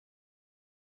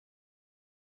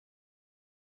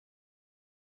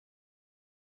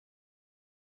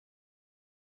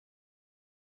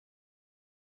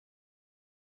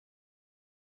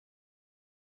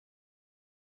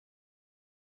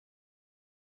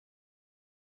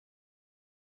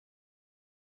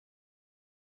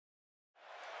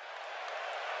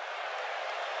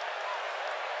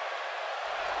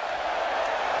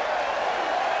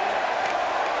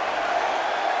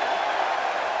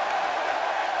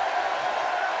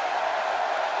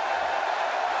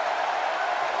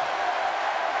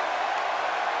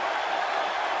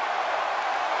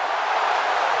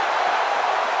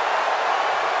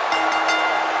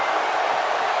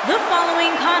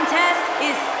contest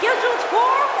is scheduled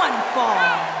for one fall.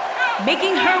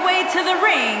 Making her way to the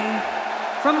ring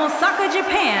from Osaka,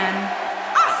 Japan,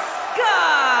 Asuka!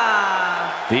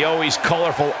 The always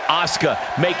colorful Asuka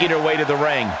making her way to the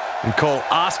ring. And Cole,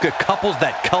 Asuka couples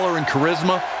that color and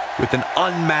charisma with an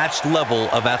unmatched level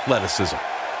of athleticism.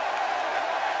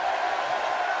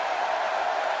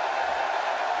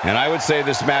 And I would say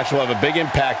this match will have a big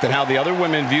impact on how the other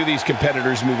women view these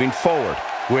competitors moving forward.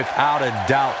 Without a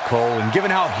doubt, Cole. And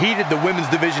given how heated the women's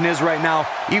division is right now,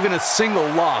 even a single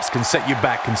loss can set you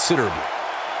back considerably.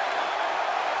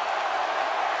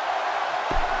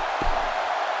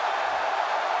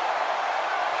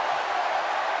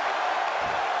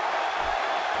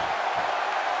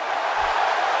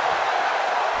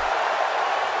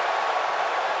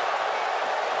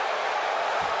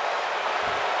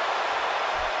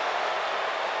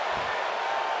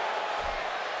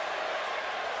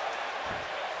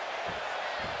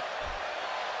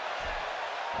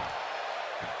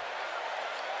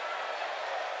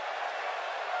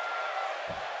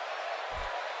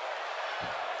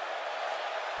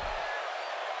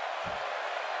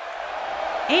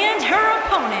 And her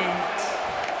opponent,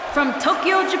 from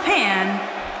Tokyo, Japan,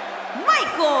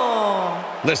 Michael.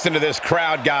 Listen to this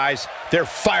crowd, guys. They're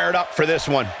fired up for this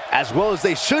one. As well as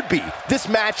they should be. This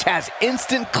match has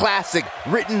instant classic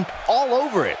written all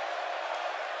over it.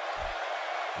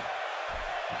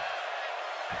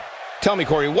 Tell me,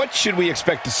 Corey, what should we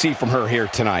expect to see from her here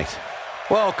tonight?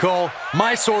 Well, Cole,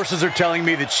 my sources are telling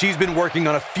me that she's been working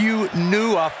on a few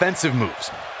new offensive moves.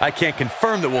 I can't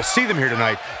confirm that we'll see them here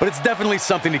tonight, but it's definitely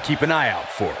something to keep an eye out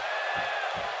for.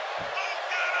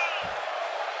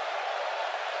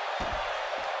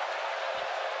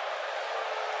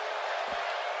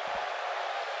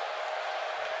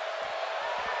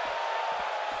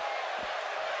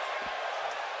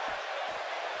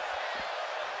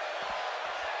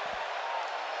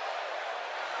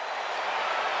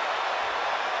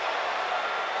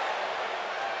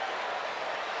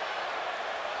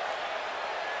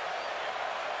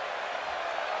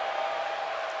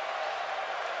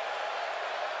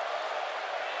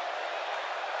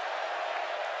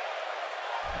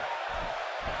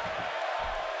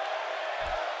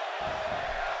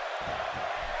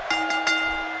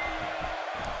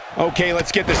 Okay,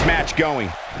 let's get this match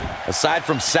going. Aside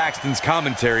from Saxton's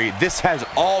commentary, this has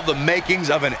all the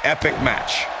makings of an epic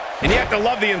match. And you have to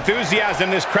love the enthusiasm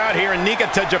this crowd here in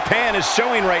Niigata, Japan is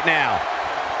showing right now.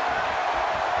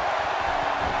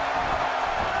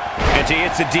 And she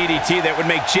hits a DDT that would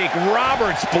make Jake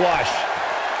Roberts blush.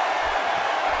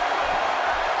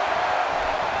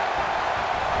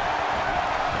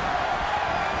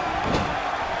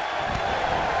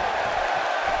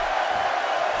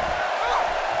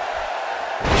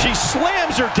 She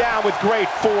slams her down with great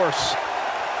force.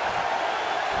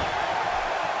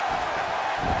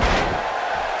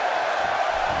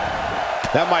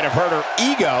 That might have hurt her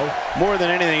ego more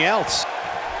than anything else.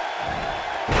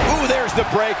 Ooh, there's the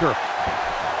breaker.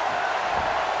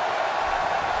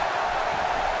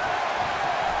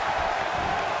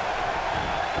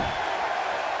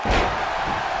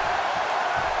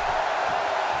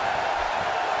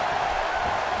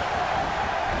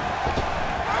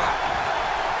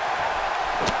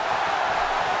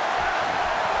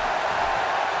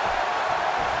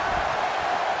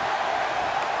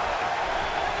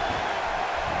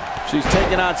 She's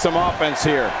taking on some offense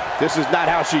here. This is not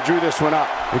how she drew this one up.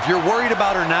 If you're worried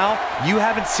about her now, you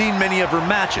haven't seen many of her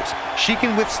matches. She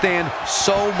can withstand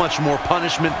so much more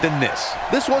punishment than this.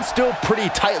 This one's still pretty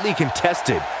tightly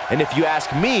contested. And if you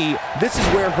ask me, this is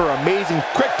where her amazing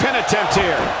quick pin attempt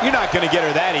here. You're not going to get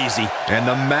her that easy. And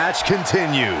the match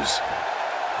continues.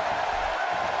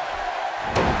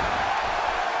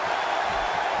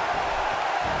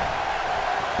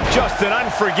 Just an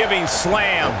unforgiving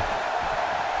slam.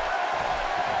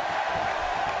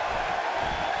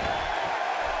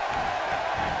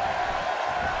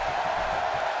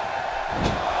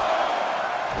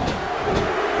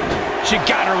 She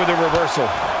got her with a reversal.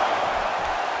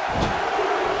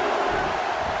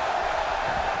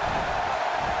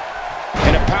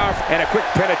 And a quick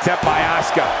pin attempt by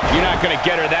Asuka. You're not going to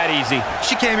get her that easy.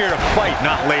 She came here to fight,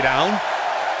 not lay down.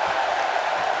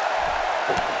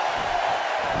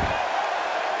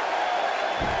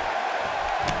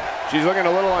 She's looking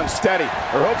a little unsteady.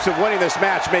 Her hopes of winning this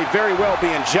match may very well be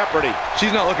in jeopardy.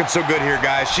 She's not looking so good here,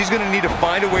 guys. She's going to need to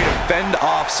find a way to fend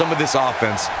off some of this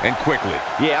offense, and quickly.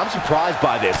 Yeah, I'm surprised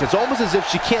by this. It's almost as if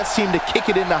she can't seem to kick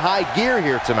it into high gear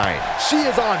here tonight. She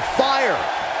is on fire.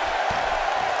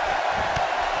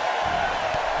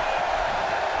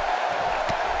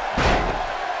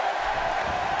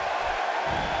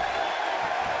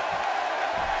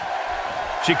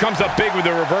 She comes up big with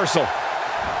the reversal.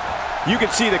 You can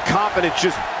see the confidence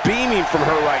just beaming from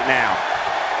her right now.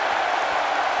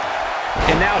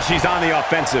 And now she's on the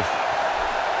offensive.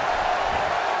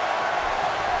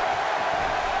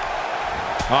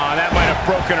 Oh, that might have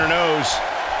broken her nose.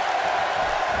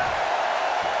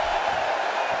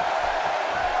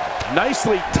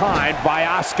 Nicely timed by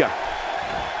Asuka.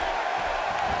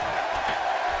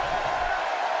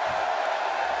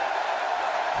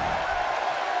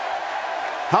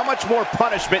 How much more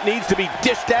punishment needs to be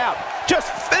dished out?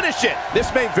 Just finish it.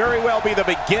 This may very well be the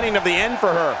beginning of the end for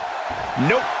her.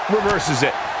 Nope, reverses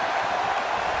it.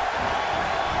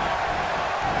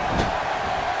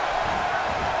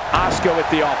 Asuka with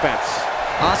the offense.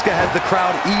 Asuka has the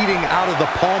crowd eating out of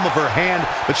the palm of her hand,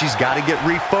 but she's got to get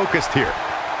refocused here.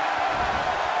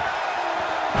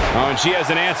 Oh, and she has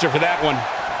an answer for that one.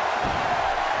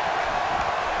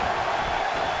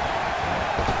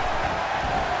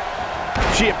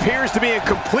 She appears to be in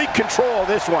complete control of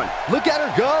this one. Look at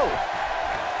her go.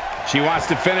 She wants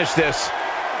to finish this.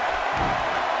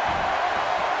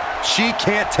 She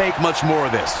can't take much more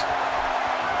of this.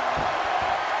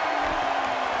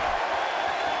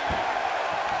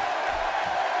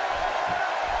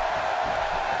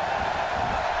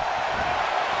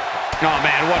 Oh,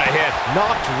 man, what a hit.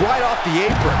 Knocked right off the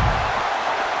apron.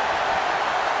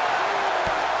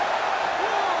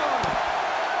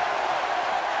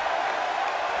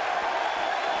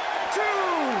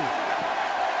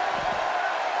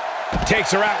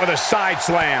 Takes her out with a side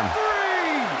slam.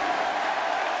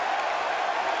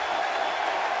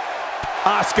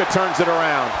 Asuka turns it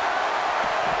around.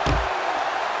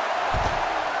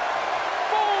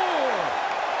 4,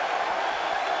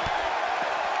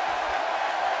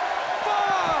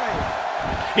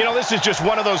 5. You know, this is just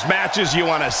one of those matches you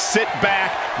want to sit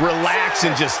back, relax,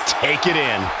 and just take it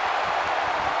in. 7.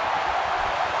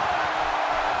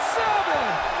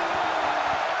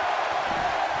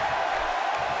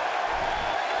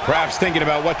 Perhaps thinking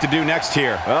about what to do next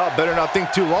here. Well, better not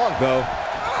think too long, though.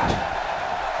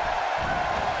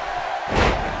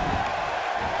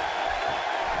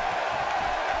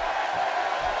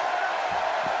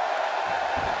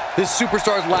 This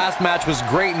superstar's last match was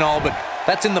great and all, but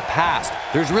that's in the past.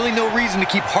 There's really no reason to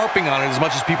keep harping on it as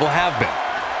much as people have been.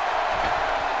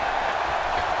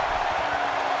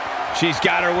 She's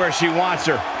got her where she wants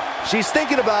her. She's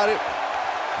thinking about it.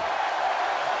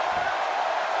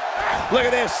 Look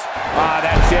at this. Ah,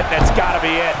 that's it. That's got to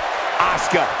be it.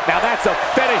 Asuka. Now that's a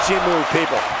finishing move,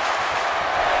 people.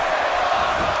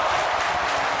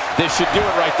 This should do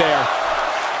it right there.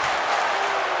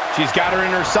 She's got her in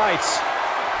her sights.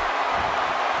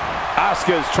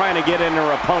 Asuka's trying to get in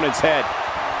her opponent's head.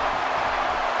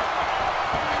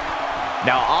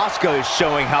 Now Asuka is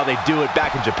showing how they do it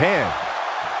back in Japan.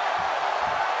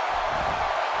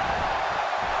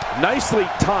 Nicely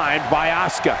timed by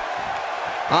Asuka.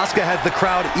 Asuka has the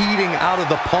crowd eating out of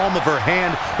the palm of her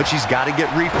hand, but she's got to get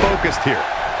refocused here.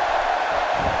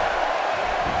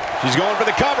 She's going for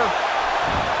the cover.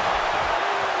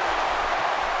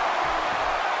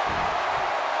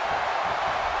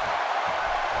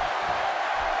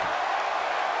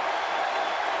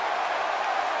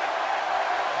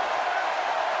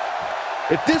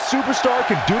 If this superstar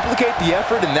can duplicate the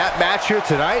effort in that match here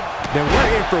tonight, then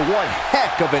we're in for one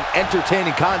heck of an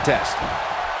entertaining contest.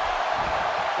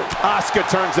 Asuka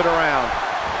turns it around.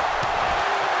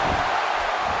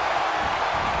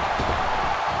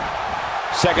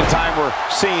 Second time we're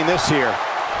seeing this here.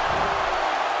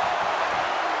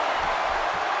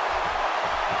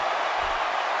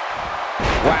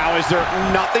 Wow, is there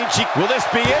nothing? Will this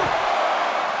be it?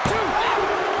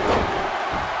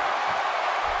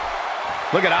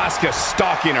 Look at Asuka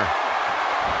stalking her.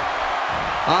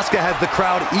 Asuka has the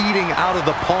crowd eating out of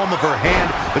the palm of her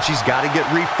hand, but she's got to get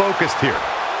refocused here.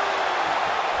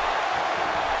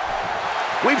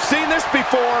 We've seen this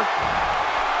before.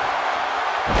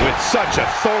 With such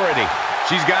authority.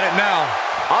 She's got it now.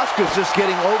 Asuka's just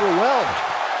getting overwhelmed.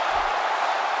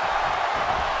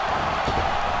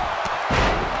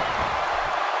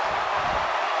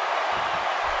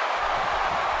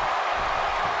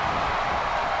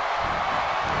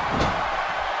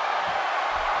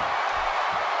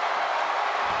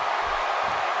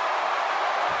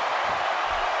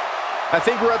 I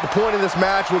think we're at the point in this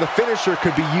match where the finisher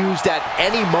could be used at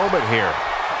any moment here.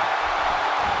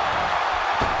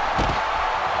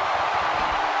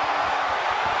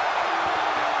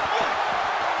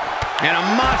 And a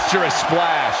monstrous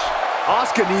splash.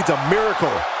 Asuka needs a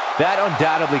miracle. That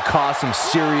undoubtedly caused some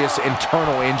serious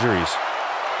internal injuries.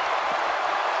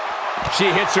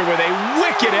 She hits her with a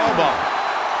wicked elbow.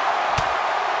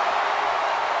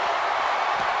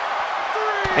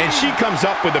 And she comes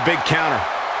up with a big counter.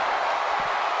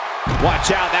 Watch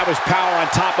out, that was power on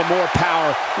top of more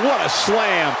power. What a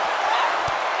slam.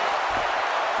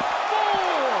 4,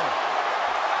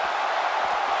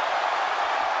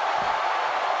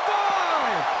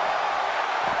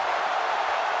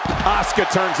 5, Asuka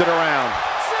turns it around.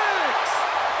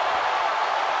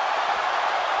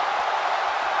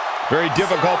 6. Very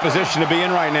difficult position to be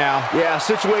in right now. Yeah,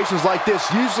 situations like this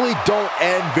usually don't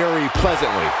end very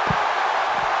pleasantly.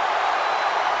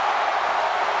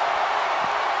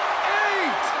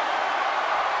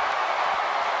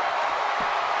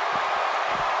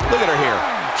 8. Look at her here.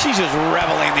 She's just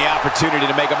reveling the opportunity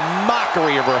to make a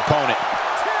mockery of her opponent.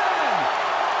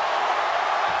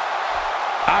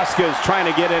 10. Asuka is trying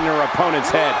to get in her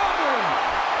opponent's head. 11.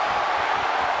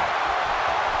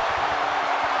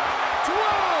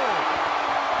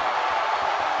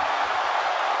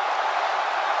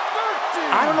 12.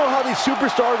 13. I don't know how these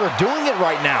superstars are doing it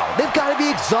right now. They've got to be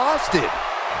exhausted.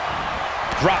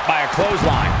 Dropped by a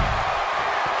clothesline.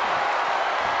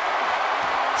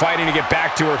 Fighting to get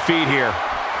back to her feet here.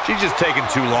 She's just taking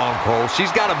too long, Cole.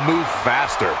 She's got to move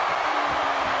faster. 2.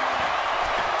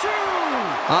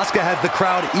 Asuka has the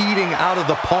crowd eating out of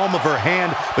the palm of her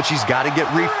hand, but she's got to get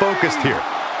refocused here.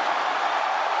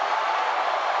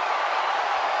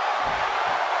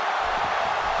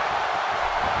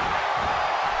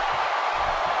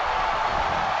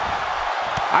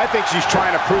 I think she's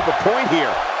trying to prove a point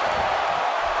here.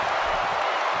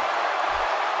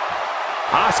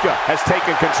 Asuka has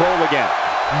taken control again.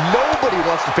 Nobody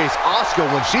wants to face Asuka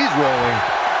when she's rolling.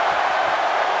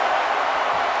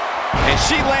 And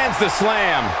she lands the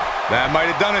slam. That might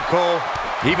have done it, Cole.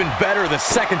 Even better the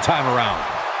second time around.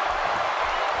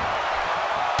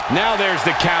 Now there's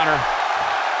the counter.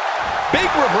 Big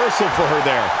reversal for her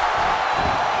there.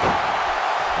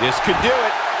 This could do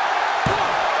it.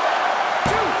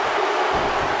 1,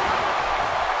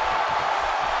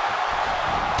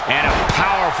 2. And a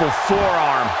powerful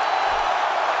forearm.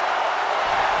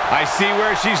 I see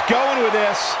where she's going with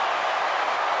this.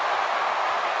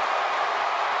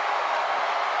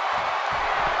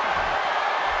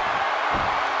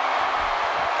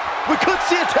 We could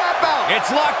see a tap out.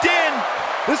 It's locked in.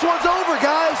 This one's over,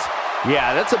 guys.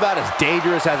 Yeah, that's about as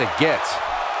dangerous as it gets.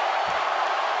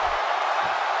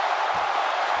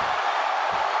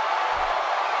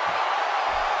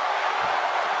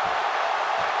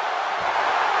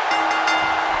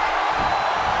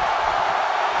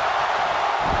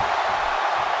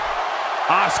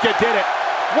 Asuka did it.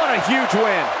 What a huge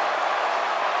win.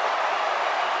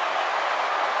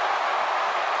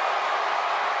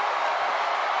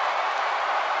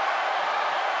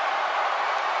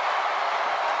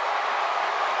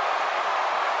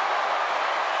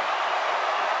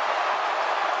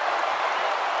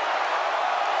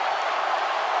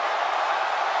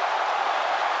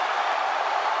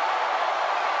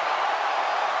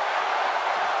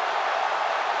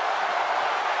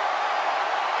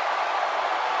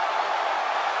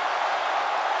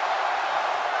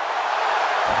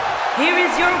 Here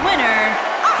is your winner,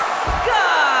 Asuka!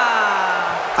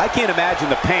 I can't imagine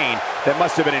the pain that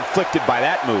must have been inflicted by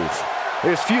that move.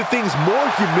 There's few things more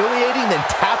humiliating than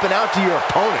tapping out to your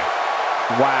opponent.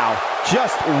 Wow.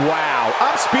 Just wow.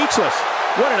 I'm speechless.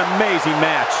 What an amazing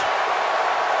match.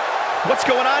 What's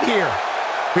going on here?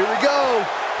 Here we go.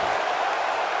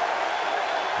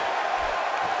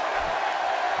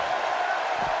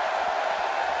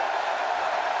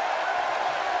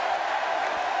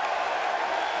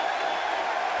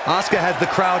 Asuka has the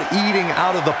crowd eating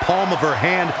out of the palm of her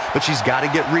hand, but she's got to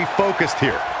get refocused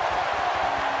here.